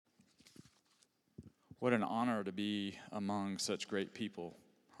What an honor to be among such great people,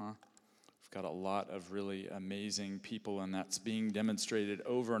 huh? We've got a lot of really amazing people, and that's being demonstrated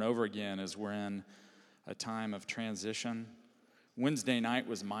over and over again as we're in a time of transition. Wednesday night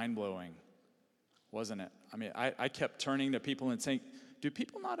was mind-blowing, wasn't it? I mean, I kept turning to people and saying, do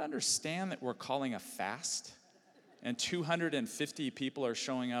people not understand that we're calling a fast? And 250 people are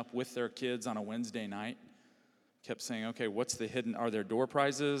showing up with their kids on a Wednesday night. Kept saying, okay, what's the hidden, are there door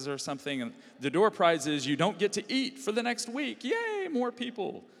prizes or something? And the door prize is you don't get to eat for the next week. Yay, more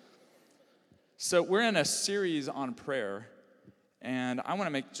people. So we're in a series on prayer, and I want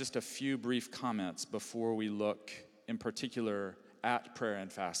to make just a few brief comments before we look in particular at prayer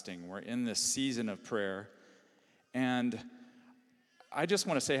and fasting. We're in this season of prayer, and I just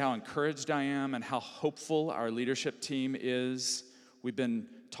want to say how encouraged I am and how hopeful our leadership team is. We've been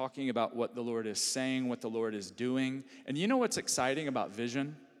talking about what the Lord is saying, what the Lord is doing. And you know what's exciting about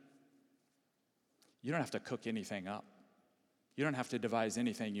vision? You don't have to cook anything up. You don't have to devise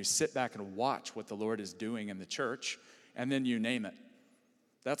anything. You sit back and watch what the Lord is doing in the church, and then you name it.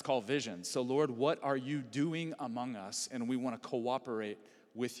 That's called vision. So, Lord, what are you doing among us? And we want to cooperate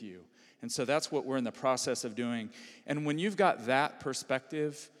with you. And so that's what we're in the process of doing. And when you've got that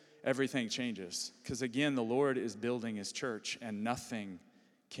perspective, everything changes. Because again, the Lord is building his church, and nothing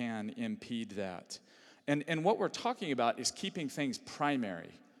can impede that. And what we're talking about is keeping things primary,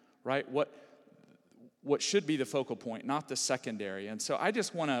 right? What should be the focal point, not the secondary. And so I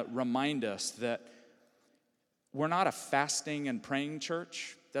just want to remind us that we're not a fasting and praying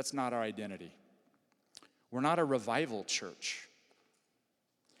church. That's not our identity. We're not a revival church.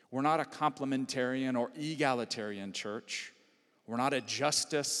 We're not a complementarian or egalitarian church. We're not a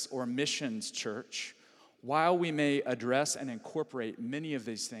justice or missions church. While we may address and incorporate many of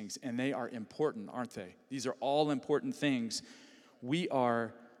these things, and they are important, aren't they? These are all important things. We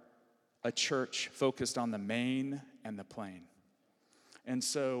are a church focused on the main and the plain. And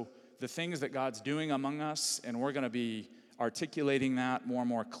so the things that God's doing among us, and we're going to be articulating that more and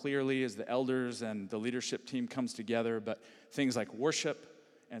more clearly as the elders and the leadership team comes together, but things like worship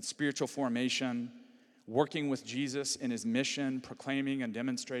and spiritual formation, working with Jesus in his mission, proclaiming and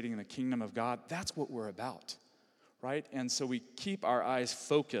demonstrating the kingdom of God, that's what we're about, right? And so we keep our eyes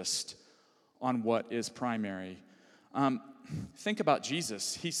focused on what is primary. Think about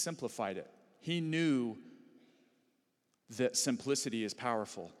Jesus. He simplified it. He knew that simplicity is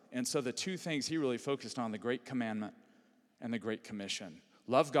powerful. And so the two things he really focused on, the Great Commandment and the Great Commission.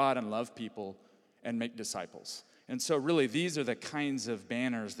 Love God and love people and make disciples. And so really these are the kinds of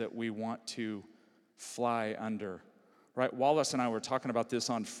banners that we want to fly under, right? Wallace and I were talking about this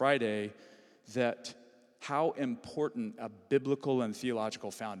on Friday, that how important a biblical and theological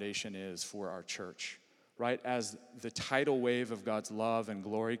foundation is for our church, right? As the tidal wave of God's love and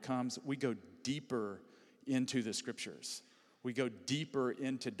glory comes, we go deeper into the scriptures. We go deeper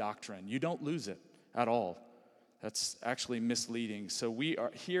into doctrine. You don't lose it at all. That's actually misleading. So we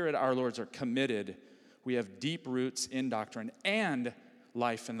are here at Our Lord's are committed. We have deep roots in doctrine and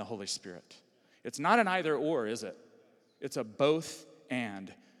life in the Holy Spirit. It's not an either or, is it? It's a both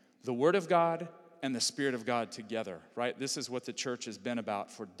and. The Word of God and the Spirit of God together, right? This is what the church has been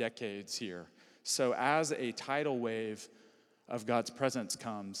about for decades here. So as a tidal wave of God's presence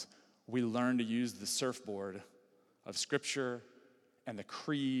comes, we learn to use the surfboard of Scripture and the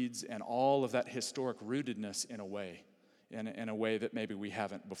creeds and all of that historic rootedness in a way that maybe we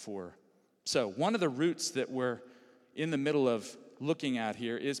haven't before. So one of the roots that we're in the middle of looking at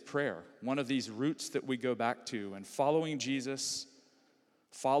here is prayer. One of these roots that we go back to, and following Jesus,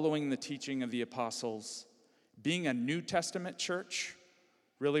 following the teaching of the apostles, being a New Testament church,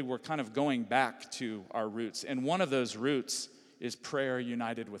 really we're kind of going back to our roots. And one of those roots is prayer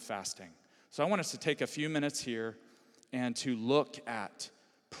united with fasting. So I want us to take a few minutes here and to look at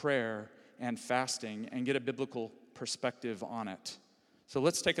prayer and fasting and get a biblical perspective on it. So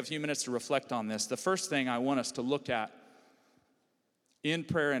let's take a few minutes to reflect on this. The first thing I want us to look at in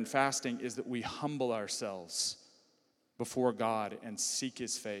prayer and fasting is that we humble ourselves before God and seek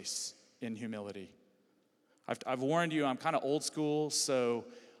his face in humility. I've warned you, I'm kind of old school, so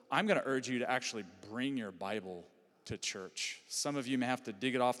I'm going to urge you to actually bring your Bible to church. Some of you may have to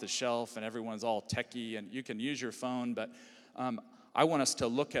dig it off the shelf and everyone's all techie and you can use your phone, but I want us to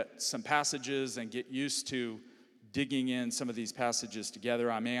look at some passages and get used to digging in some of these passages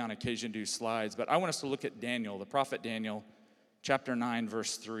together. I may on occasion do slides, but I want us to look at Daniel, the prophet Daniel, chapter 9,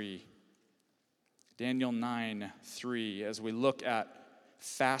 verse 3. Daniel 9:3, as we look at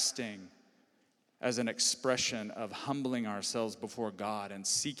fasting as an expression of humbling ourselves before God and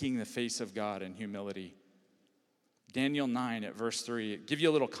seeking the face of God in humility. Daniel 9 at verse 3. Give you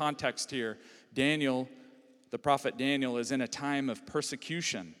a little context here. Daniel, the prophet Daniel, is in a time of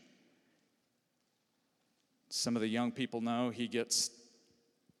persecution. Some of the young people know he gets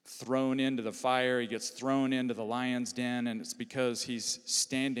thrown into the fire, he gets thrown into the lion's den, and it's because he's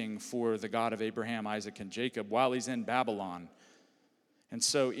standing for the God of Abraham, Isaac, and Jacob while he's in Babylon. And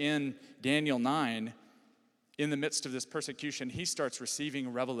so in Daniel 9, in the midst of this persecution, he starts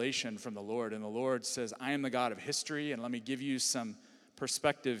receiving revelation from the Lord, and the Lord says, I am the God of history, and let me give you some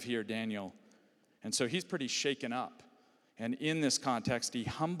perspective here, Daniel. And so he's pretty shaken up. And in this context, he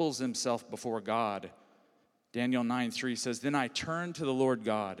humbles himself before God. Daniel 9:3 says, Then I turned to the Lord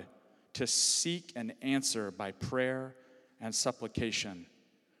God to seek an answer by prayer and supplication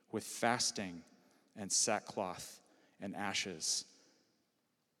with fasting and sackcloth and ashes.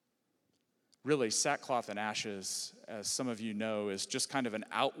 Really, sackcloth and ashes, as some of you know, is just kind of an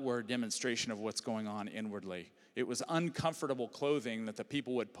outward demonstration of what's going on inwardly. It was uncomfortable clothing that the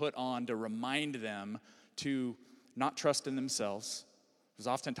people would put on to remind them to not trust in themselves. It was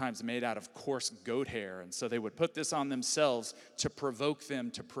oftentimes made out of coarse goat hair, and so they would put this on themselves to provoke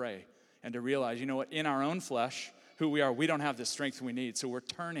them to pray and to realize, you know what, in our own flesh, who we are, we don't have the strength we need, so we're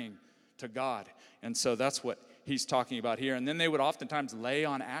turning to God. And so that's what he's talking about here. And then they would oftentimes lay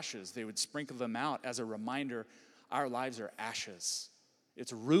on ashes. They would sprinkle them out as a reminder, our lives are ashes.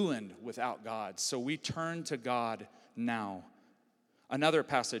 It's ruined without God. So we turn to God now. Another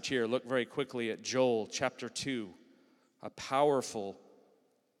passage here, look very quickly at Joel chapter 2, a powerful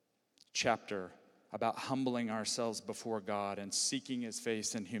chapter about humbling ourselves before God and seeking his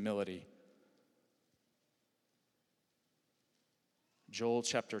face in humility. Joel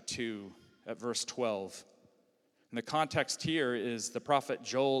chapter 2 at verse 12. And the context here is the prophet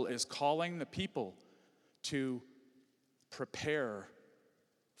Joel is calling the people to prepare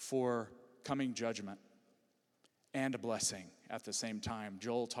for coming judgment and a blessing at the same time.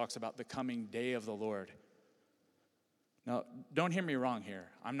 Joel talks about the coming day of the Lord. Now, don't hear me wrong here.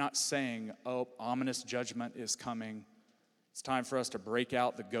 I'm not saying, oh, ominous judgment is coming. It's time for us to break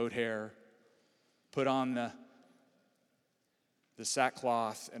out the goat hair, put on the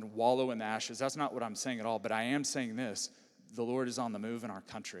sackcloth, and wallow in the ashes. That's not what I'm saying at all, but I am saying this. The Lord is on the move in our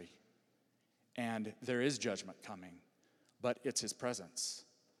country, and there is judgment coming, but it's his presence.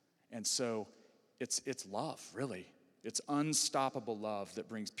 And so it's love, really. It's unstoppable love that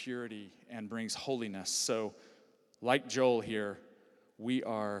brings purity and brings holiness. So like Joel here, we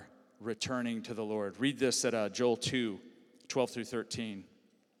are returning to the Lord. Read this at Joel 2, 12 through 13.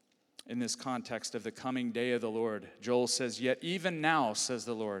 In this context of the coming day of the Lord, Joel says, Yet even now, says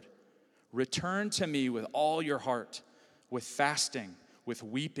the Lord, return to me with all your heart, with fasting, with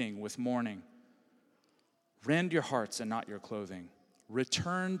weeping, with mourning. Rend your hearts and not your clothing.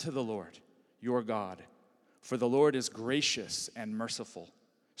 Return to the Lord, your God, for the Lord is gracious and merciful,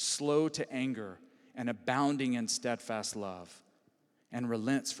 slow to anger, and abounding in steadfast love, and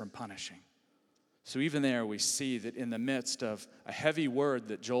relents from punishing. So even there we see that in the midst of a heavy word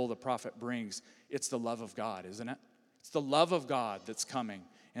that Joel the prophet brings, it's the love of God, isn't it? It's the love of God that's coming.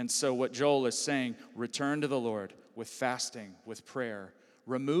 And so what Joel is saying, return to the Lord with fasting, with prayer.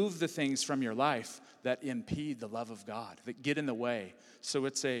 Remove the things from your life that impede the love of God, that get in the way. So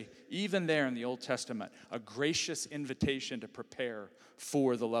it's even there in the Old Testament, a gracious invitation to prepare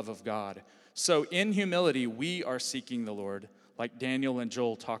for the love of God. So in humility, we are seeking the Lord, like Daniel and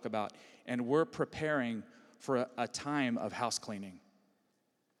Joel talk about, and we're preparing for a time of house cleaning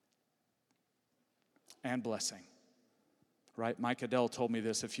and blessing, right? Mike Adele told me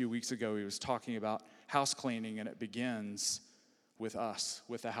this a few weeks ago. He was talking about house cleaning, and it begins with us,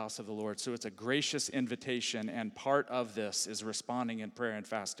 with the house of the Lord. So it's a gracious invitation, and part of this is responding in prayer and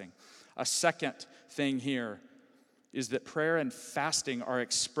fasting. A second thing here is that prayer and fasting are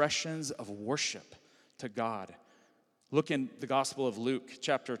expressions of worship to God. Look in the Gospel of Luke,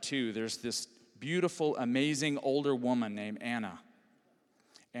 chapter 2. There's this beautiful, amazing older woman named Anna.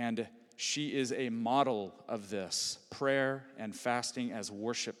 And she is a model of this, prayer and fasting as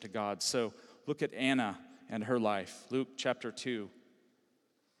worship to God. So look at Anna and her life. Luke chapter 2,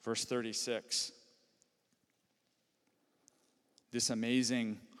 verse 36. This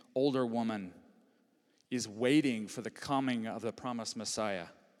amazing older woman is waiting for the coming of the promised Messiah.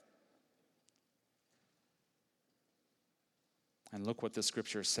 And look what the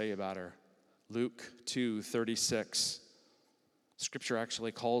scriptures say about her. Luke 2:36. Scripture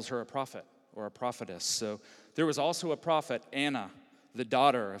actually calls her a prophet or a prophetess. So there was also a prophet, Anna, the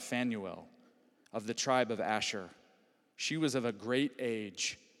daughter of Phanuel, of the tribe of Asher. She was of a great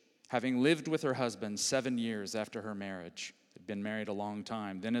age, having lived with her husband 7 years after her marriage. Had been married a long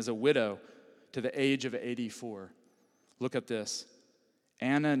time. Then as a widow to the age of 84. Look at this.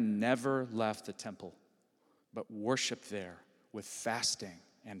 Anna never left the temple, but worshiped there with fasting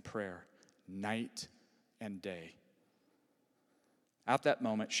and prayer, night and day. At that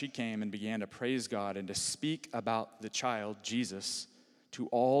moment, she came and began to praise God and to speak about the child, Jesus, to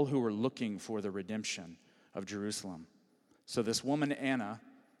all who were looking for the redemption of Jerusalem. So this woman, Anna,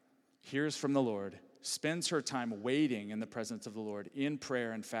 hears from the Lord, spends her time waiting in the presence of the Lord in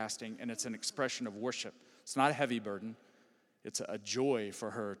prayer and fasting, and it's an expression of worship. It's not a heavy burden. It's a joy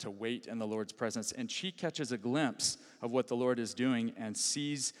for her to wait in the Lord's presence. And she catches a glimpse of what the Lord is doing and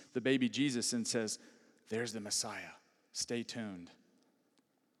sees the baby Jesus and says, there's the Messiah. Stay tuned.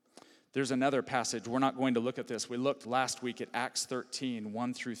 There's another passage. We're not going to look at this. We looked last week at Acts 13,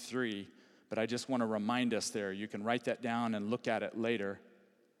 1 through 3, but I just want to remind us there. You can write that down and look at it later.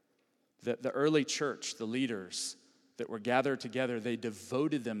 That the early church, the leaders that were gathered together, they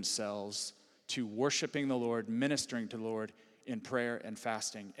devoted themselves to worshiping the Lord, ministering to the Lord in prayer and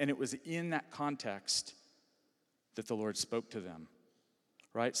fasting. And it was in that context that the Lord spoke to them,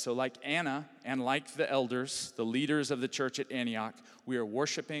 right? So like Anna and like the elders, the leaders of the church at Antioch, we are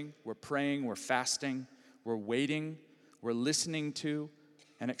worshiping, we're praying, we're fasting, we're waiting, we're listening to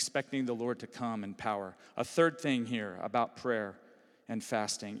and expecting the Lord to come in power. A third thing here about prayer and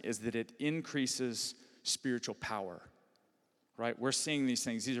fasting is that it increases spiritual power, right? We're seeing these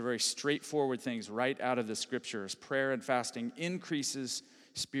things. These are very straightforward things right out of the scriptures. Prayer and fasting increases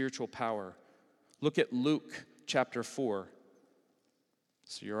spiritual power. Look at Luke chapter 4.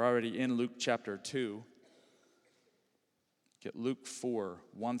 So you're already in Luke chapter 2. Get Luke 4,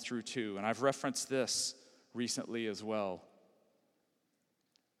 1 through 2. And I've referenced this recently as well.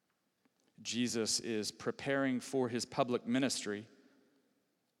 Jesus is preparing for his public ministry.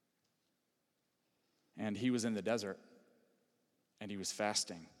 And he was in the desert, and he was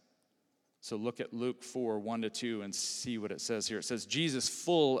fasting. So look at Luke 4, 1 to 2, and see what it says here. It says, Jesus,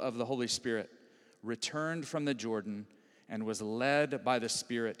 full of the Holy Spirit, returned from the Jordan and was led by the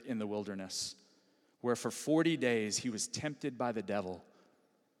Spirit in the wilderness, where for 40 days he was tempted by the devil.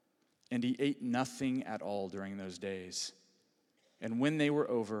 And he ate nothing at all during those days. And when they were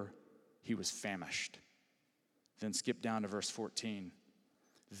over, he was famished. Then skip down to verse 14.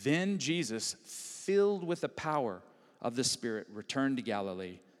 Then Jesus, filled with the power of the Spirit, returned to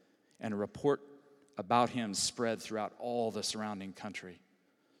Galilee, and a report about him spread throughout all the surrounding country.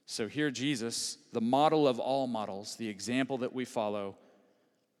 So here Jesus, the model of all models, the example that we follow,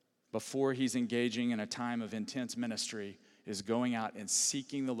 before he's engaging in a time of intense ministry, is going out and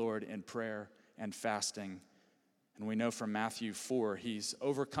seeking the Lord in prayer and fasting. And we know from Matthew 4, he's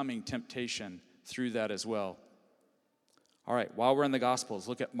overcoming temptation through that as well. All right, while we're in the Gospels,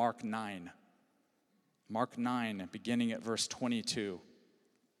 look at Mark 9. Mark 9, beginning at verse 22.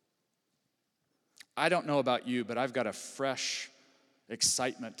 I don't know about you, but I've got a fresh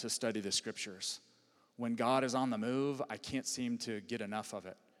excitement to study the Scriptures. When God is on the move, I can't seem to get enough of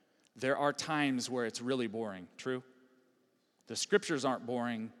it. There are times where it's really boring, true? The Scriptures aren't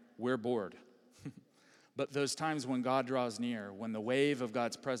boring, we're bored. But those times when God draws near, when the wave of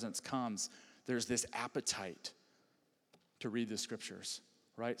God's presence comes, there's this appetite to read the Scriptures,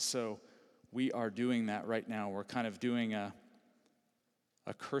 right? So we are doing that right now. We're kind of doing a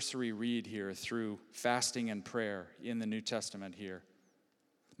cursory read here through fasting and prayer in the New Testament here.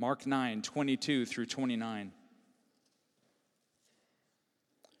 Mark 9, 22 through 29.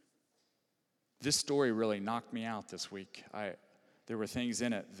 This story really knocked me out this week. There were things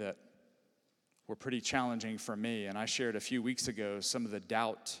in it that were pretty challenging for me, and I shared a few weeks ago some of the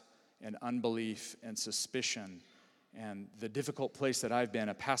doubt and unbelief and suspicion and the difficult place that I've been.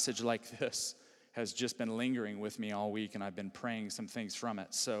 A passage like this has just been lingering with me all week, and I've been praying some things from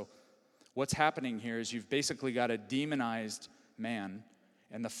it. So what's happening here is you've basically got a demonized man,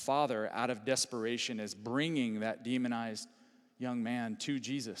 and the father, out of desperation, is bringing that demonized young man to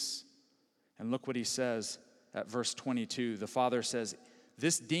Jesus. And look what he says at verse 22. The father says,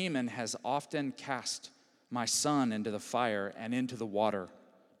 "This demon has often cast my son into the fire and into the water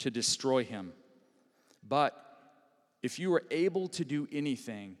to destroy him. But if you are able to do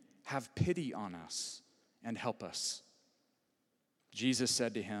anything, have pity on us and help us." Jesus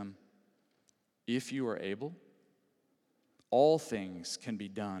said to him, "If you are able, all things can be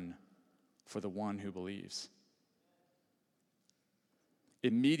done for the one who believes."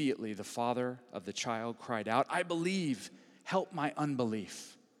 Immediately the father of the child cried out, "I believe, help my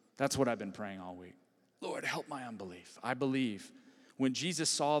unbelief." That's what I've been praying all week. Lord, help my unbelief. I believe. When Jesus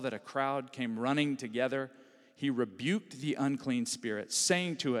saw that a crowd came running together, he rebuked the unclean spirit,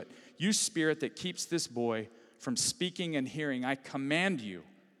 saying to it, "You spirit that keeps this boy from speaking and hearing, I command you,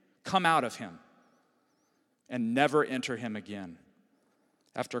 come out of him." and never enter him again.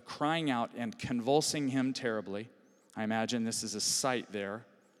 After crying out and convulsing him terribly, I imagine this is a sight there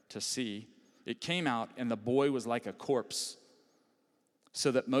to see, it came out, and the boy was like a corpse,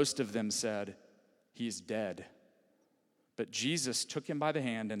 so that most of them said, "He's dead." But Jesus took him by the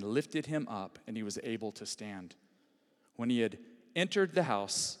hand and lifted him up, and he was able to stand. When he had entered the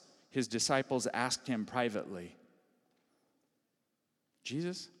house, his disciples asked him privately,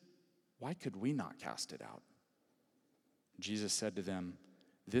 "Jesus, why could we not cast it out?" Jesus said to them,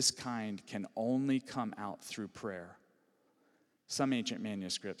 "This kind can only come out through prayer." Some ancient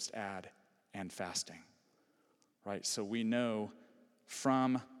manuscripts add, "and fasting." Right? So we know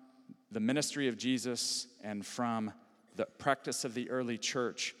from the ministry of Jesus and from the practice of the early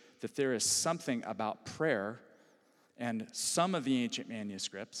church that there is something about prayer, and some of the ancient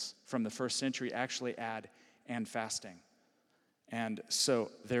manuscripts from the first century actually add, "and fasting." And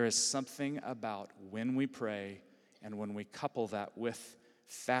so there is something about when we pray and when we couple that with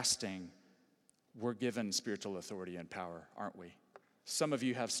fasting, we're given spiritual authority and power, aren't we? Some of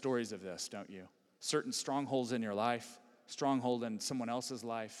you have stories of this, don't you? Certain strongholds in your life, stronghold in someone else's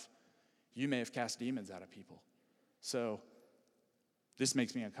life, you may have cast demons out of people. So this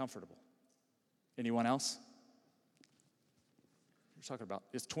makes me uncomfortable. Anyone else? You're talking about,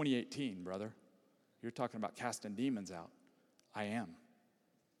 it's 2018, brother. You're talking about casting demons out. I am.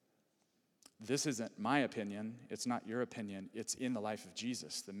 This isn't my opinion. It's not your opinion. It's in the life of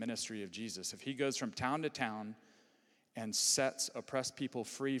Jesus, the ministry of Jesus. If he goes from town to town and sets oppressed people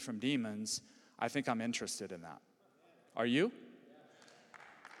free from demons, I think I'm interested in that. Are you?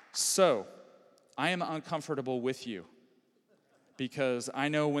 So, I am uncomfortable with you because I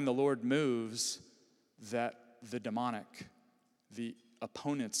know when the Lord moves that the demonic, the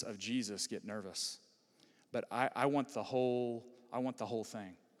opponents of Jesus get nervous. But I want the whole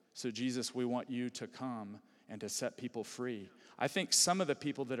thing. So Jesus, we want you to come and to set people free. I think some of the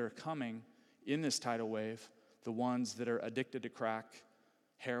people that are coming in this tidal wave, the ones that are addicted to crack,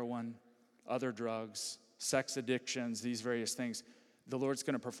 heroin, other drugs, sex addictions, these various things, the Lord's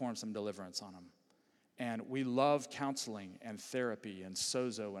going to perform some deliverance on them. And we love counseling and therapy and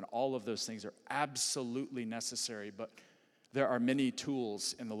sozo, and all of those things are absolutely necessary, but there are many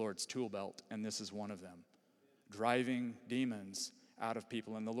tools in the Lord's tool belt, and this is one of them. Driving demons out of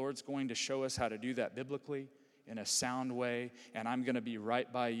people. And the Lord's going to show us how to do that biblically in a sound way. And I'm going to be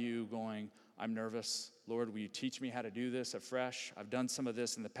right by you going, I'm nervous. Lord, will you teach me how to do this afresh? I've done some of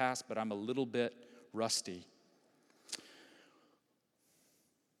this in the past, but I'm a little bit rusty.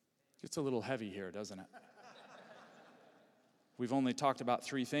 It's a little heavy here, doesn't it? We've only talked about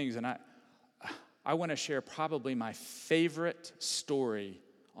 3 things, and I want to share probably my favorite story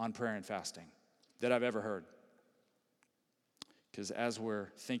on prayer and fasting that I've ever heard. Because as we're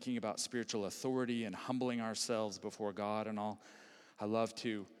thinking about spiritual authority and humbling ourselves before God and all, I love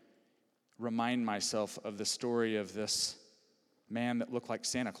to remind myself of the story of this man that looked like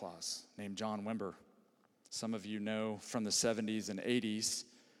Santa Claus named John Wimber. Some of you know from the 70s and 80s,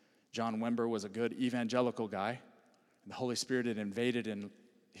 John Wimber was a good evangelical guy. The Holy Spirit had invaded in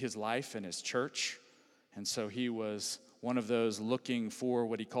his life and his church. And so he was one of those looking for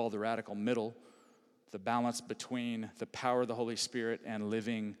what he called the radical middle, the balance between the power of the Holy Spirit and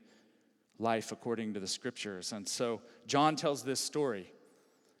living life according to the Scriptures. And so John tells this story.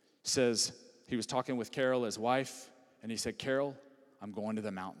 Says he was talking with Carol, his wife, and he said, "Carol, I'm going to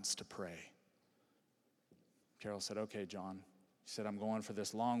the mountains to pray." Carol said, "Okay, John." He said, "I'm going for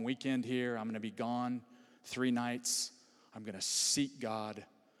this long weekend here. I'm going to be gone 3 nights. I'm going to seek God.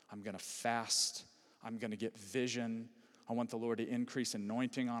 I'm going to fast. I'm going to get vision. I want the Lord to increase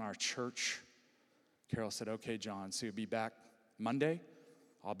anointing on our church." Carol said, "Okay, John, so you'll be back Monday?"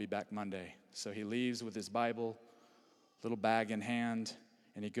 "I'll be back Monday." So he leaves with his Bible, little bag in hand,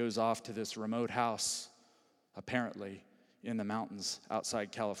 and he goes off to this remote house, apparently in the mountains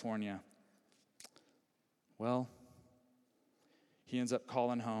outside California. Well, he ends up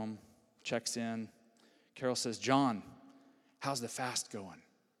calling home, checks in. Carol says, "John, how's the fast going?"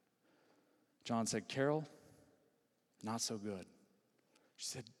 John said, "Carol, not so good." She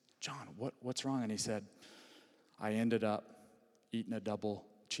said, "John, what's wrong?" And he said, "I ended up eating a double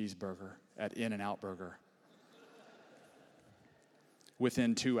cheeseburger at In-N-Out Burger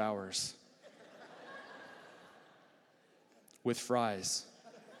within 2 hours with fries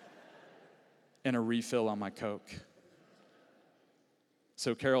and a refill on my Coke."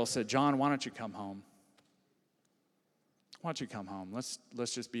 So Carol said, "John, why don't you come home? Why don't you come home? Let's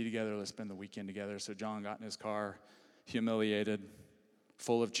just be together. Let's spend the weekend together." So John got in his car, humiliated,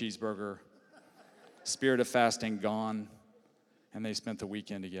 full of cheeseburger, spirit of fasting gone, and they spent the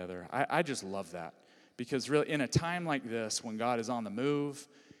weekend together. I just love that Because really, in a time like this, when God is on the move,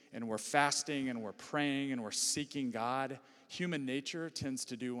 and we're fasting, and we're praying, and we're seeking God, human nature tends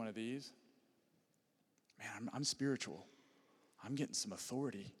to do one of these. Man, I'm spiritual. I'm getting some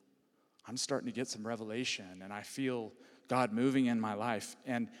authority. I'm starting to get some revelation, and I feel God moving in my life.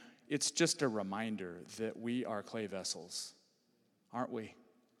 And it's just a reminder that we are clay vessels, aren't we?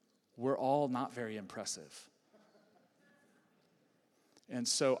 We're all not very impressive. And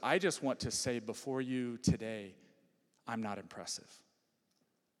so I just want to say before you today, I'm not impressive.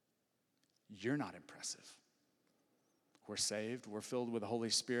 You're not impressive. We're saved, we're filled with the Holy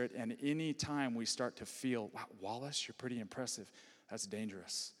Spirit, and any time we start to feel, wow, Wallace, you're pretty impressive, that's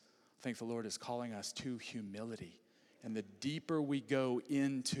dangerous. I think the Lord is calling us to humility. And the deeper we go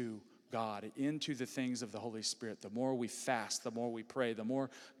into God, into the things of the Holy Spirit, the more we fast, the more we pray, the more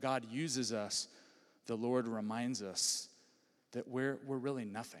God uses us, the Lord reminds us that we're really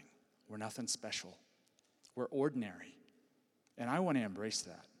nothing. We're nothing special. We're ordinary. And I want to embrace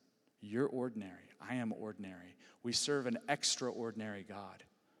that. You're ordinary. I am ordinary. We serve an extraordinary God,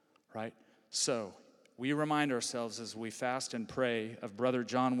 right? So we remind ourselves as we fast and pray of Brother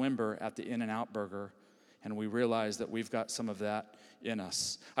John Wimber at the In-N-Out Burger, and we realize that we've got some of that in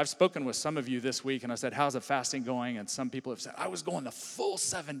us. I've spoken with some of you this week, and I said, how's the fasting going? And some people have said, I was going the full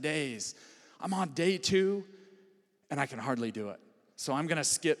 7 days. I'm on day 2, and I can hardly do it. So I'm going to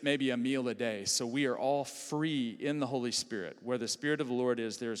skip maybe a meal a day. So we are all free in the Holy Spirit. Where the Spirit of the Lord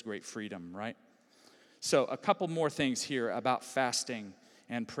is, there is great freedom, right? So a couple more things here about fasting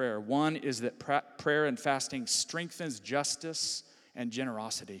and prayer. One is that prayer and fasting strengthens justice and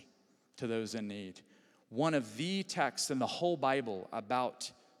generosity to those in need. One of the texts in the whole Bible about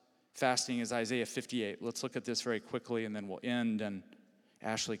fasting is Isaiah 58. Let's look at this very quickly, and then we'll end, and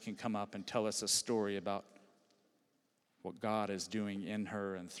Ashley can come up and tell us a story about what God is doing in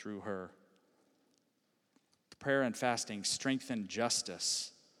her and through her. Prayer and fasting strengthen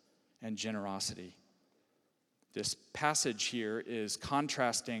justice and generosity. This passage here is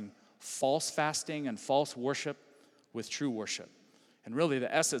contrasting false fasting and false worship with true worship. And really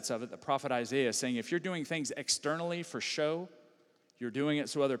the essence of it, the prophet Isaiah is saying, if you're doing things externally for show, you're doing it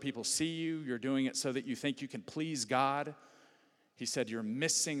so other people see you, you're doing it so that you think you can please God, he said you're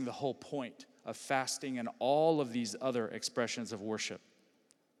missing the whole point of fasting and all of these other expressions of worship.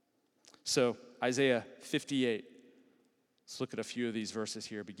 So Isaiah 58, let's look at a few of these verses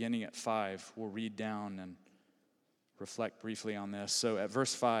here, beginning at 5. We'll read down and reflect briefly on this. So at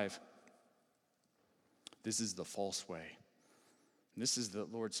verse 5, this is the false way. This is the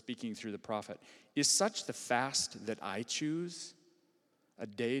Lord speaking through the prophet. Is such the fast that I choose, a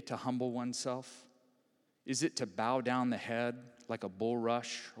day to humble oneself? Is it to bow down the head like a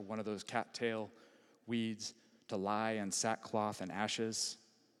bulrush or one of those cattail weeds, to lie in sackcloth and ashes?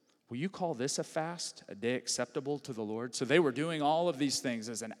 Will you call this a fast, a day acceptable to the Lord? So they were doing all of these things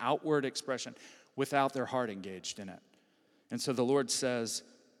as an outward expression without their heart engaged in it. And so the Lord says,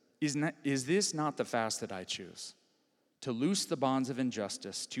 is this not the fast that I choose? To loose the bonds of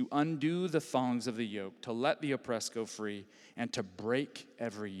injustice, to undo the thongs of the yoke, to let the oppressed go free, and to break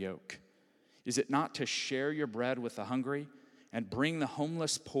every yoke. Is it not to share your bread with the hungry and bring the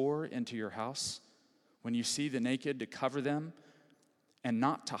homeless poor into your house? When you see the naked, to cover them, and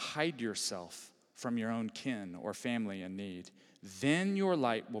not to hide yourself from your own kin or family in need. Then your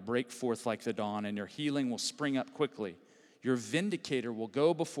light will break forth like the dawn, and your healing will spring up quickly. Your vindicator will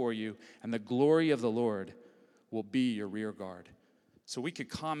go before you, and the glory of the Lord will be your rear guard. So we could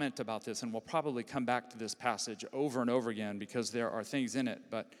comment about this, and we'll probably come back to this passage over and over again because there are things in it.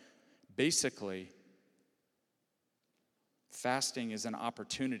 But basically, fasting is an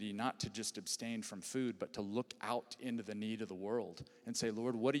opportunity not to just abstain from food, but to look out into the need of the world and say,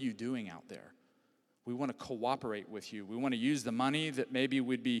 Lord, what are you doing out there? We want to cooperate with you. We want to use the money that maybe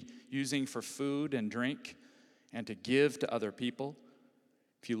we'd be using for food and drink and to give to other people.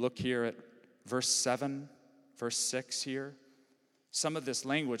 If you look here at verse 7, verse 6 here, some of this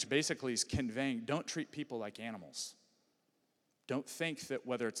language basically is conveying, don't treat people like animals. Don't think that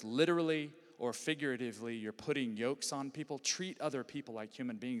whether it's literally or figuratively you're putting yokes on people. Treat other people like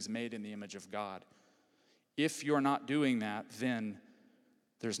human beings made in the image of God. If you're not doing that, then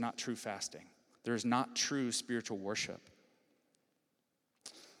there's not true fasting. There's not true spiritual worship.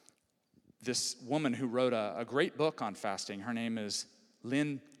 This woman who wrote a great book on fasting, her name is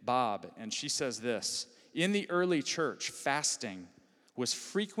Lynn Bobb, and she says this: in the early church, fasting was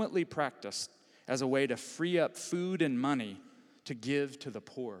frequently practiced as a way to free up food and money to give to the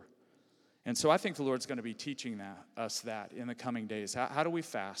poor. And so I think the Lord's going to be teaching us that in the coming days. How do we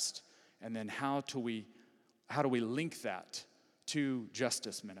fast? And then how do we link that to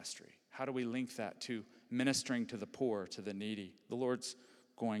justice ministry? How do we link that to ministering to the poor, to the needy? The Lord's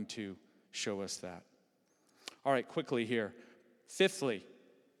going to show us that. All right, quickly here. Fifthly,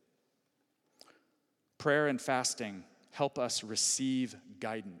 prayer and fasting help us receive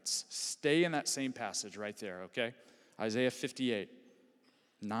guidance. Stay in that same passage right there, okay? Isaiah 58,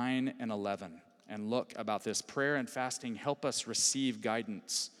 9 and 11. And look about this. Prayer and fasting help us receive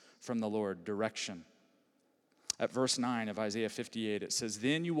guidance from the Lord, direction. At verse 9 of Isaiah 58, it says,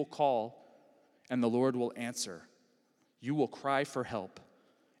 "Then you will call, and the Lord will answer. You will cry for help,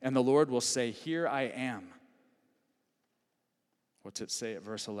 and the Lord will say, 'Here I am.'" What's it say at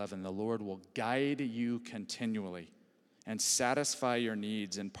verse 11? "The Lord will guide you continually and satisfy your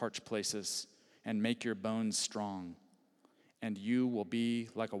needs in parched places and make your bones strong. And you will be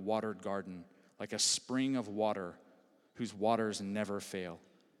like a watered garden, like a spring of water whose waters never fail."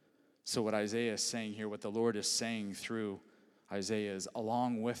 So what Isaiah is saying here, what the Lord is saying through Isaiah is,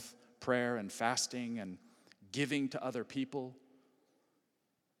 along with prayer and fasting and giving to other people,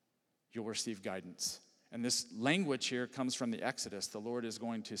 you'll receive guidance. And this language here comes from the Exodus. The Lord is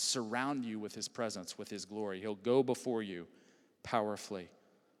going to surround you with his presence, with his glory. He'll go before you powerfully.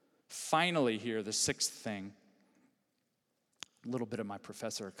 Finally here, the sixth thing. A little bit of my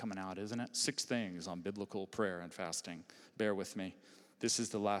professor coming out, isn't it? 6 things on biblical prayer and fasting. Bear with me. This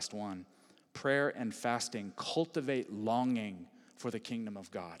is the last one. Prayer and fasting cultivate longing for the kingdom of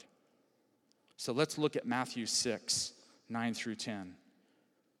God. So let's look at Matthew 6, 9 through 10.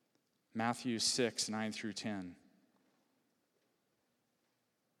 Matthew 6, 9 through 10.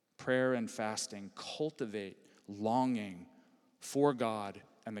 Prayer and fasting cultivate longing for God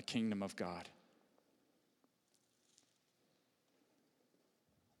and the kingdom of God.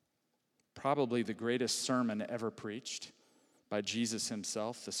 Probably the greatest sermon ever preached by Jesus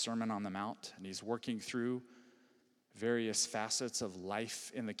himself, the Sermon on the Mount. And he's working through various facets of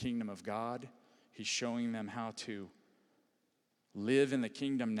life in the kingdom of God. He's showing them how to live in the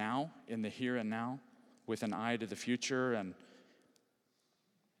kingdom now, in the here and now, with an eye to the future. And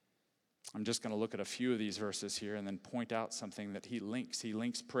I'm just going to look at a few of these verses here and then point out something that he links. He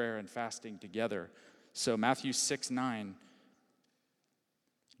links prayer and fasting together. So Matthew 6, 9,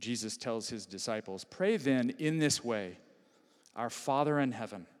 Jesus tells his disciples, "Pray then in this way, Our Father in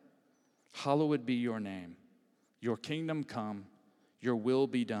heaven, hallowed be your name. Your kingdom come, your will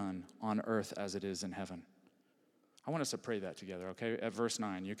be done on earth as it is in heaven." I want us to pray that together, okay? At verse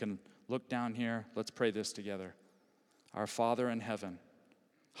 9, you can look down here. Let's pray this together. Our Father in heaven,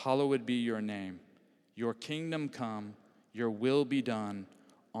 hallowed be your name. Your kingdom come, your will be done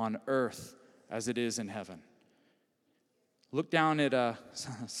on earth as it is in heaven. Look down at,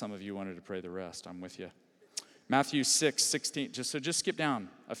 some of you wanted to pray the rest. I'm with you. Matthew 6, 16. Just skip down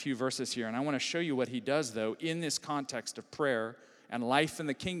a few verses here. And I want to show you what he does, though, in this context of prayer and life in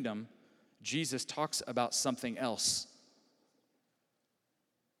the kingdom. Jesus talks about something else.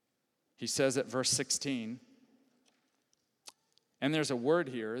 He says at verse 16, and there's a word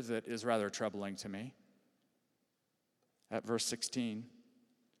here that is rather troubling to me. At verse 16,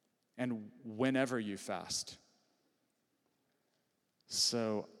 "And whenever you fast."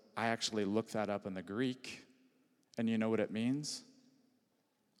 So I actually looked that up in the Greek, and you know what it means?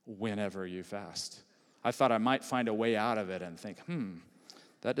 Whenever you fast. I thought I might find a way out of it and think,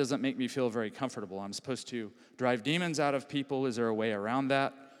 that doesn't make me feel very comfortable. I'm supposed to drive demons out of people. Is there a way around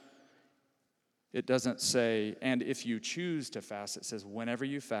that? It doesn't say, "and if you choose to fast." It says, "Whenever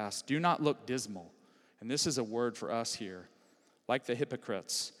you fast, do not look dismal." And this is a word for us here. "Like the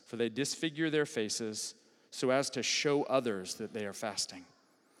hypocrites, for they disfigure their faces so as to show others that they are fasting.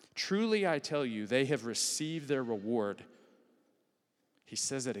 Truly I tell you, they have received their reward." He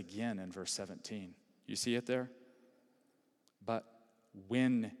says it again in verse 17. You see it there? "But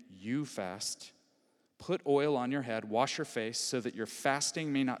when you fast, put oil on your head, wash your face, so that your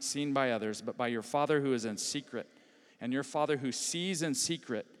fasting may not be seen by others, but by your Father who is in secret. And your Father who sees in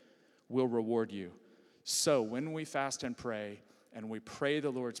secret will reward you." So when we fast and pray we pray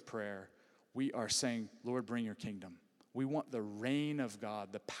the Lord's Prayer, we are saying, "Lord, bring your kingdom." We want the reign of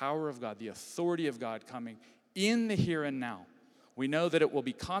God, the power of God, the authority of God coming in the here and now. We know that it will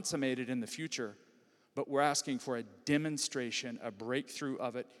be consummated in the future, but we're asking for a demonstration, a breakthrough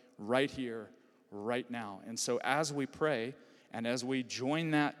of it right here, right now. And so as we pray and as we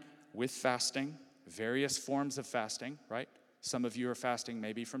join that with fasting, various forms of fasting, right? Some of you are fasting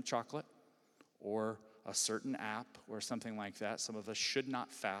maybe from chocolate or a certain app or something like that. Some of us should not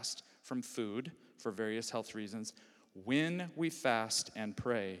fast from food for various health reasons. When we fast and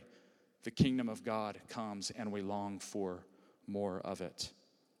pray, the kingdom of God comes and we long for more of it.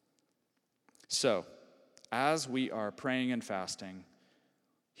 So, as we are praying and fasting,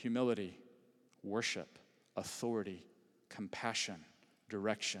 humility, worship, authority, compassion,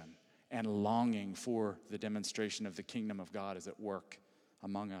 direction, and longing for the demonstration of the kingdom of God is at work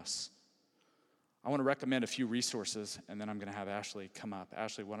among us. I want to recommend a few resources, and then I'm going to have Ashley come up.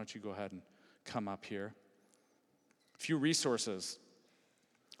 Ashley, why don't you go ahead and come up here? A few resources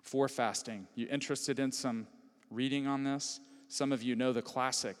for fasting. You interested in some reading on this? Some of you know the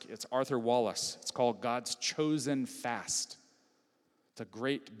classic. It's Arthur Wallace. It's called God's Chosen Fast. It's a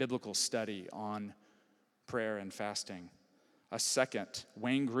great biblical study on prayer and fasting. A second,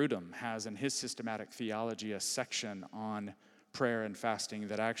 Wayne Grudem has in his systematic theology a section on prayer and fasting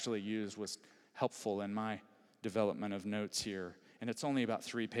that I actually used, was helpful in my development of notes here. And it's only about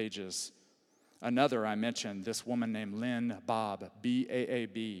 3 pages. Another I mentioned, this woman named Lynn Baab,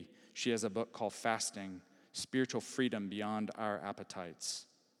 B-A-A-B. She has a book called Fasting, Spiritual Freedom Beyond Our Appetites.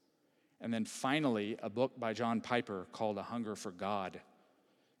 And then finally, a book by John Piper called A Hunger for God,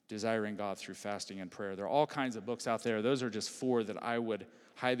 Desiring God Through Fasting and Prayer. There are all kinds of books out there. Those are just 4 that I would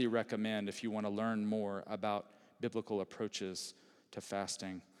highly recommend if you want to learn more about biblical approaches to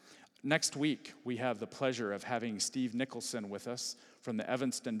fasting. Next week, we have the pleasure of having Steve Nicholson with us from the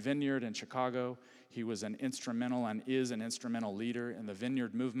Evanston Vineyard in Chicago. He was an instrumental and is an instrumental leader in the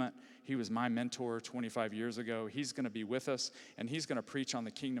Vineyard movement. He was my mentor 25 years ago. He's going to be with us, and he's going to preach on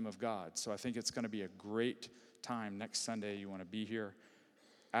the kingdom of God. So I think it's going to be a great time next Sunday. You want to be here.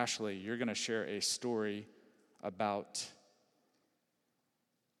 Ashley, you're going to share a story about...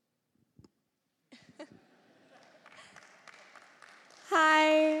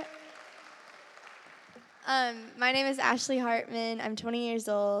 Hi. My name is Ashley Hartman. I'm 20 years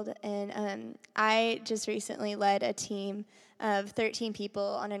old, and I just recently led a team of 13 people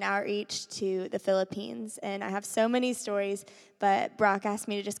on an outreach to the Philippines. And I have so many stories, but Brock asked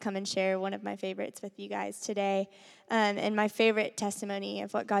me to just come and share one of my favorites with you guys today. And my favorite testimony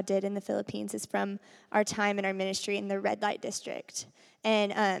of what God did in the Philippines is from our time in our ministry in the red light district.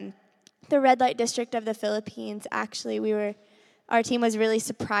 And the red light district of the Philippines, actually, our team was really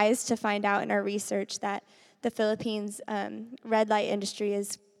surprised to find out in our research that the Philippines red light industry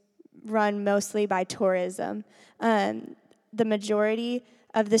is run mostly by tourism. The majority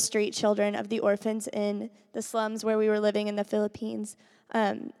of the street children, of the orphans in the slums where we were living in the Philippines,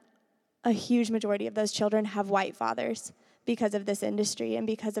 a huge majority of those children have white fathers because of this industry and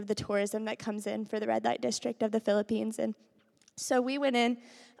because of the tourism that comes in for the red light district of the Philippines. And so we went in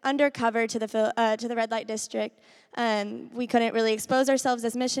undercover to the red light district. We couldn't really expose ourselves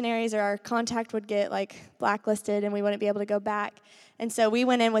as missionaries, or our contact would get blacklisted and we wouldn't be able to go back. And so we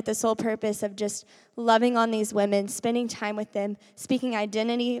went in with the sole purpose of just loving on these women, spending time with them, speaking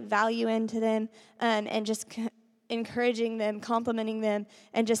identity, value into them, and just encouraging them, complimenting them,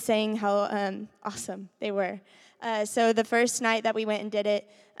 and just saying how awesome they were. So the first night that we went and did it,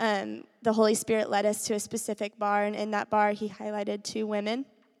 the Holy Spirit led us to a specific bar, and in that bar he highlighted 2 women.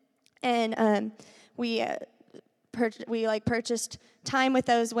 And we purchased time with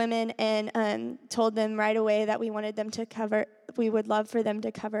those women and told them right away that we would love for them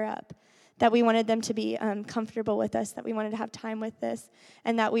to cover up, that we wanted them to be comfortable with us, that we wanted to have time with us,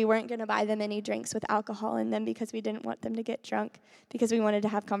 and that we weren't going to buy them any drinks with alcohol in them because we didn't want them to get drunk, because we wanted to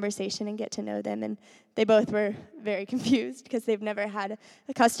have conversation and get to know them. And they both were very confused because they've never had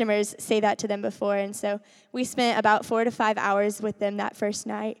customers say that to them before. And so we spent about 4 to 5 hours with them that first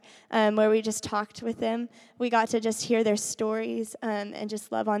night, where we just talked with them. We got to just hear their stories and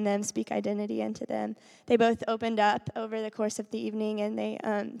just love on them, speak identity into them. They both opened up over the course of the evening, and they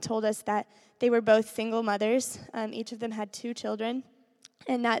told us that they were both single mothers. Each of them had 2 children,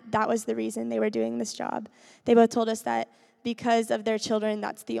 and that was the reason they were doing this job. They both told us that because of their children,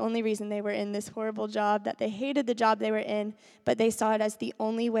 that's the only reason they were in this horrible job, that they hated the job they were in, but they saw it as the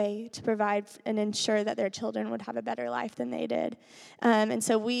only way to provide and ensure that their children would have a better life than they did. And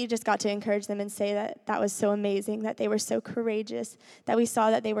so we just got to encourage them and say that was so amazing, that they were so courageous, that we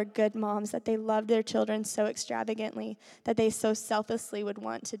saw that they were good moms, that they loved their children so extravagantly, that they so selflessly would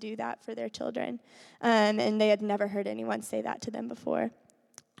want to do that for their children. And they had never heard anyone say that to them before.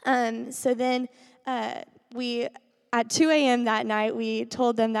 So then at 2 a.m. that night, we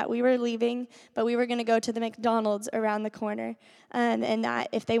told them that we were leaving, but we were going to go to the McDonald's around the corner, and that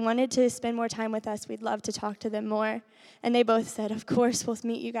if they wanted to spend more time with us, we'd love to talk to them more. And they both said, of course, we'll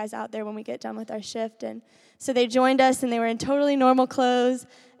meet you guys out there when we get done with our shift. And so they joined us, and they were in totally normal clothes,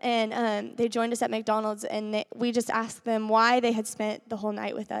 and they joined us at McDonald's, and we just asked them why they had spent the whole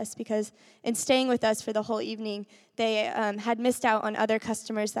night with us, because in staying with us for the whole evening, they had missed out on other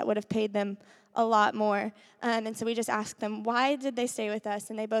customers that would have paid them a lot more. And so we just asked them, why did they stay with us?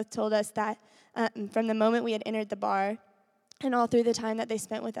 And they both told us that from the moment we had entered the bar, And all through the time that they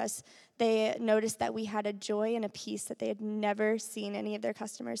spent with us, they noticed that we had a joy and a peace that they had never seen any of their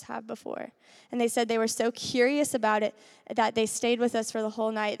customers have before. And they said they were so curious about it that they stayed with us for the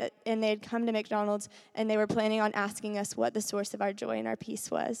whole night, and they had come to McDonald's, and they were planning on asking us what the source of our joy and our peace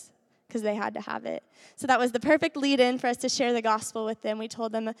was, because they had to have it. So that was the perfect lead-in for us to share the gospel with them. We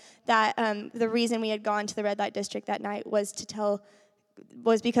told them that the reason we had gone to the red light district that night was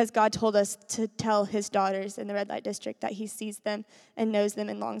because God told us to tell his daughters in the red light district that he sees them and knows them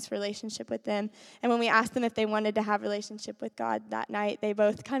and longs for relationship with them. And when we asked them if they wanted to have relationship with God that night, they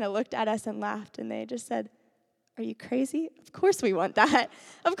both kind of looked at us and laughed, and they just said, "Are you crazy? Of course we want that.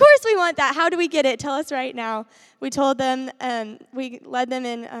 Of course we want that. How do we get it? Tell us right now." We told them, we led them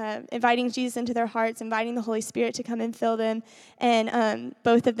in inviting Jesus into their hearts, inviting the Holy Spirit to come and fill them. And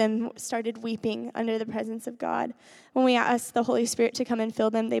both of them started weeping under the presence of God. When we asked the Holy Spirit to come and fill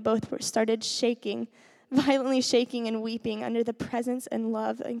them, they both started shaking, violently shaking and weeping under the presence and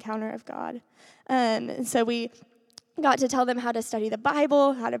love encounter of God. And so we got to tell them how to study the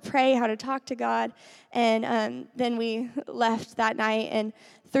Bible, how to pray, how to talk to God. And then we left that night. And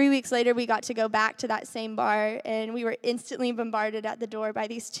 3 weeks later, we got to go back to that same bar. And we were instantly bombarded at the door by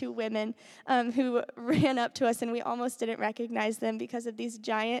these two women who ran up to us. And we almost didn't recognize them because of these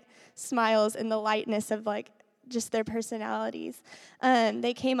giant smiles and the lightness of just their personalities.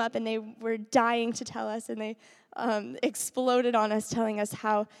 They came up and they were dying to tell us. And they exploded on us, telling us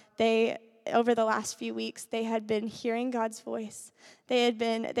how over the last few weeks, they had been hearing God's voice.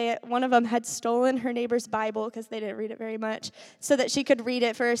 One of them had stolen her neighbor's Bible, because they didn't read it very much, so that she could read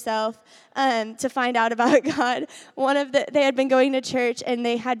it for herself to find out about God. They had been going to church, and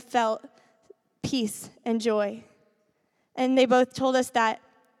they had felt peace and joy. And they both told us that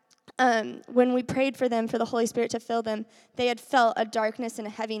when we prayed for them, for the Holy Spirit to fill them, they had felt a darkness and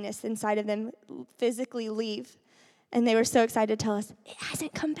a heaviness inside of them physically leave. And they were so excited to tell us, "It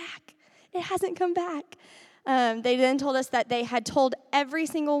hasn't come back. It hasn't come back." They then told us that they had told every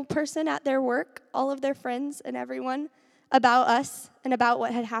single person at their work, all of their friends and everyone, about us and about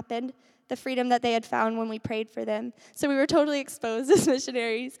what had happened, the freedom that they had found when we prayed for them. So we were totally exposed as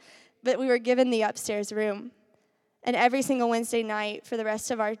missionaries, but we were given the upstairs room. And every single Wednesday night for the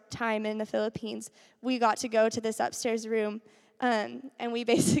rest of our time in the Philippines, we got to go to this upstairs room, and we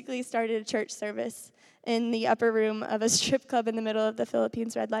basically started a church service in the upper room of a strip club in the middle of the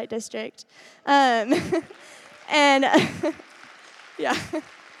Philippines red light district. Yeah.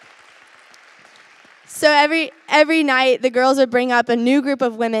 So every night, the girls would bring up a new group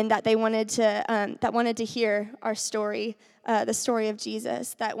of women that they wanted to hear our story, the story of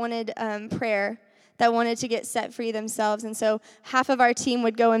Jesus, that wanted prayer, that wanted to get set free themselves. And so half of our team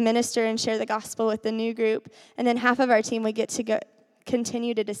would go and minister and share the gospel with the new group, and then half of our team would get to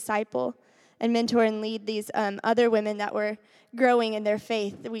continue to disciple and mentor and lead these other women that were growing in their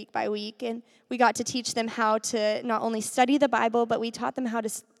faith week by week. And we got to teach them how to not only study the Bible, but we taught them how to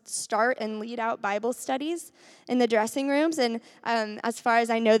start and lead out Bible studies in the dressing rooms. And as far as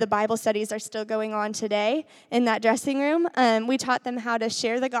I know, the Bible studies are still going on today in that dressing room. We taught them how to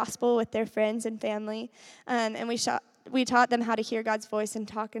share the gospel with their friends and family. And we taught them how to hear God's voice and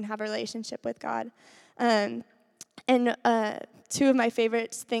talk and have a relationship with God. Two of my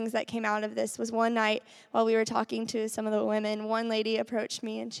favorite things that came out of this was one night while we were talking to some of the women, one lady approached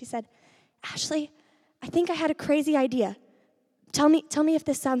me and she said, "Ashley, I think I had a crazy idea. Tell me if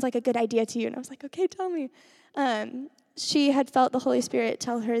this sounds like a good idea to you." And I was like, "Okay, tell me." She had felt the Holy Spirit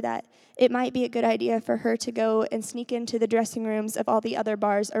tell her that it might be a good idea for her to go and sneak into the dressing rooms of all the other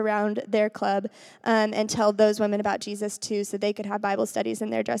bars around their club and tell those women about Jesus too, so they could have Bible studies in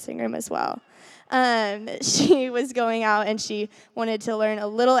their dressing room as well. She was going out and she wanted to learn a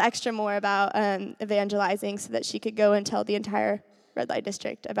little extra more about evangelizing so that she could go and tell the entire red light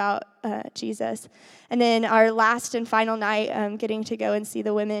district about Jesus. And then our last and final night, getting to go and see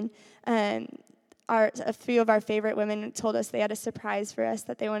the women, a few of our favorite women told us they had a surprise for us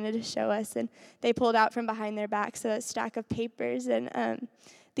that they wanted to show us, and they pulled out from behind their backs a stack of papers, and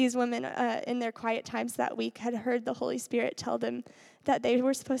these women in their quiet times that week had heard the Holy Spirit tell them that they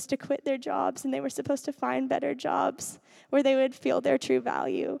were supposed to quit their jobs and they were supposed to find better jobs where they would feel their true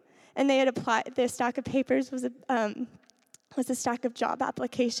value. And they had applied, their stack of papers was a stack of job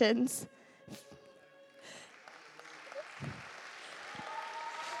applications.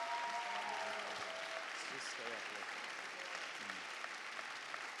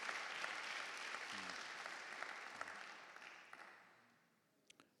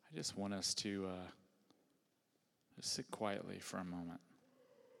 I just want us to just sit quietly for a moment.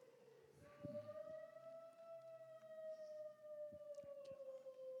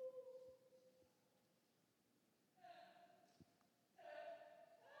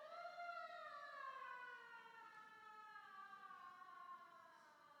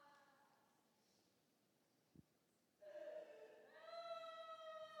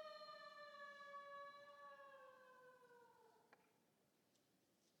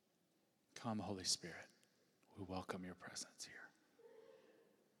 Come, Holy Spirit. We welcome your presence here.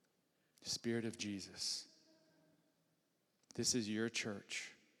 Spirit of Jesus, this is your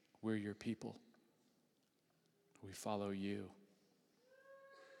church. We're your people. We follow you.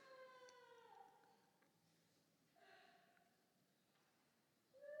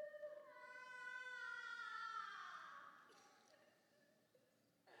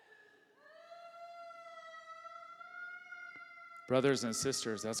 Brothers and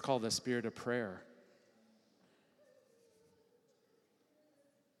sisters, that's called the spirit of prayer.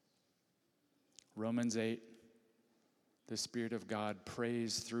 Romans 8, the Spirit of God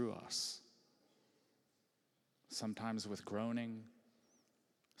prays through us, sometimes with groaning.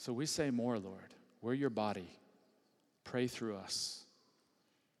 So we say more, Lord. We're your body. Pray through us.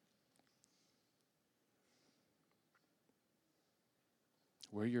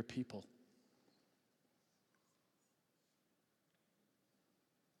 We're your people.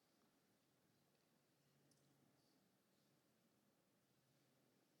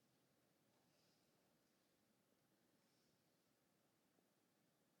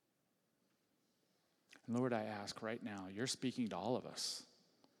 And Lord, I ask right now, you're speaking to all of us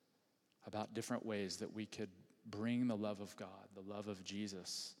about different ways that we could bring the love of God, the love of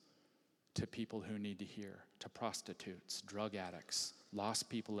Jesus, to people who need to hear, to prostitutes, drug addicts, lost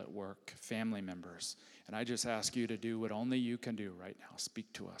people at work, family members. And I just ask you to do what only you can do right now.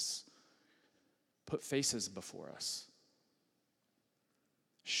 Speak to us. Put faces before us.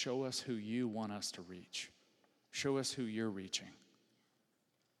 Show us who you want us to reach. Show us who you're reaching.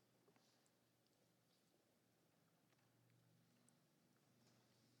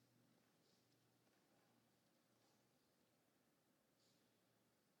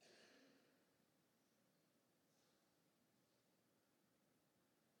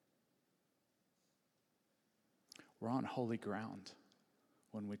 We're on holy ground.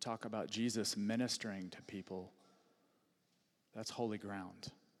 When we talk about Jesus ministering to people, that's holy ground.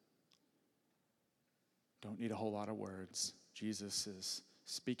 Don't need a whole lot of words. Jesus is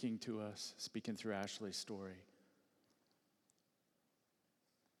speaking to us, speaking through Ashley's story.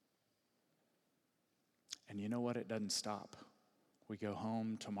 And you know what? It doesn't stop. We go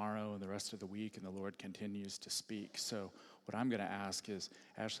home tomorrow and the rest of the week, and the Lord continues to speak. So what I'm going to ask is,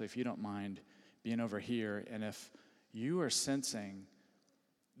 Ashley, if you don't mind being over here, and if you are sensing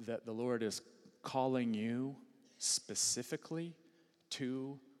that the Lord is calling you specifically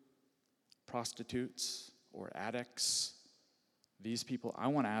to prostitutes or addicts, these people, I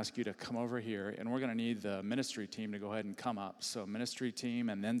want to ask you to come over here, and we're going to need the ministry team to go ahead and come up. So ministry team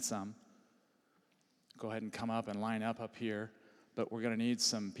and then some. Go ahead and come up and line up here. But we're going to need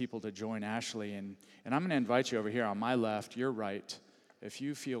some people to join Ashley. And I'm going to invite you over here on my left, your right, if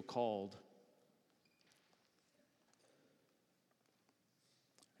you feel called.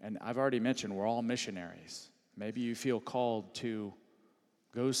 And I've already mentioned we're all missionaries. Maybe you feel called to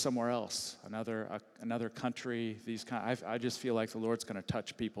go somewhere else, another country. I just feel like the Lord's going to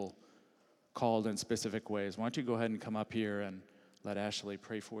touch people called in specific ways. Why don't you go ahead and come up here and let Ashley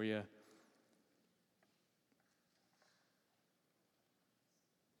pray for you.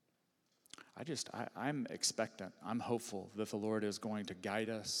 I'm expectant. I'm hopeful that the Lord is going to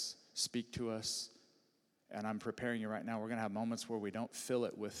guide us, speak to us. And I'm preparing you right now. We're going to have moments where we don't fill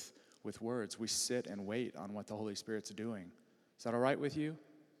it with words. We sit and wait on what the Holy Spirit's doing. Is that all right with you?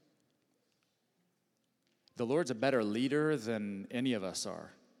 The Lord's a better leader than any of us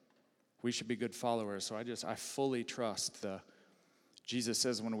are. We should be good followers. So I fully trust Jesus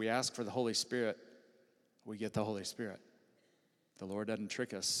says when we ask for the Holy Spirit, we get the Holy Spirit. The Lord doesn't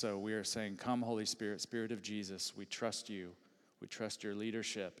trick us. So we are saying, come, Holy Spirit, Spirit of Jesus. We trust you. We trust your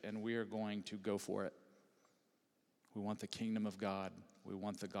leadership. And we are going to go for it. We want the kingdom of God. We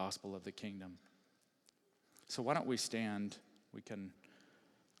want the gospel of the kingdom. So why don't we stand? We can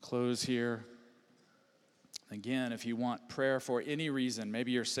close here. Again, if you want prayer for any reason,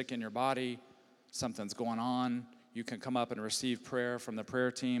 maybe you're sick in your body, something's going on, you can come up and receive prayer from the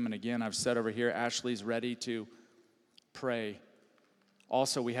prayer team. And again, I've said over here, Ashley's ready to pray.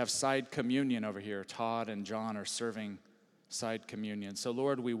 Also, we have side communion over here. Todd and John are serving side communion. So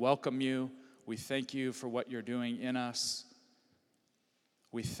Lord, we welcome you. We thank you for what you're doing in us.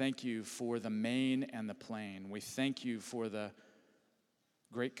 We thank you for the main and the plain. We thank you for the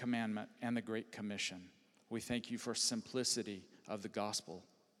great commandment and the great commission. We thank you for simplicity of the gospel.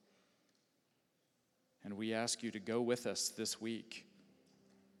 And we ask you to go with us this week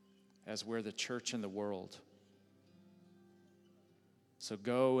as we're the church in the world. So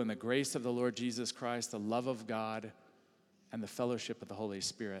go in the grace of the Lord Jesus Christ, the love of God, and the fellowship of the Holy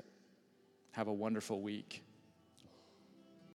Spirit. Have a wonderful week.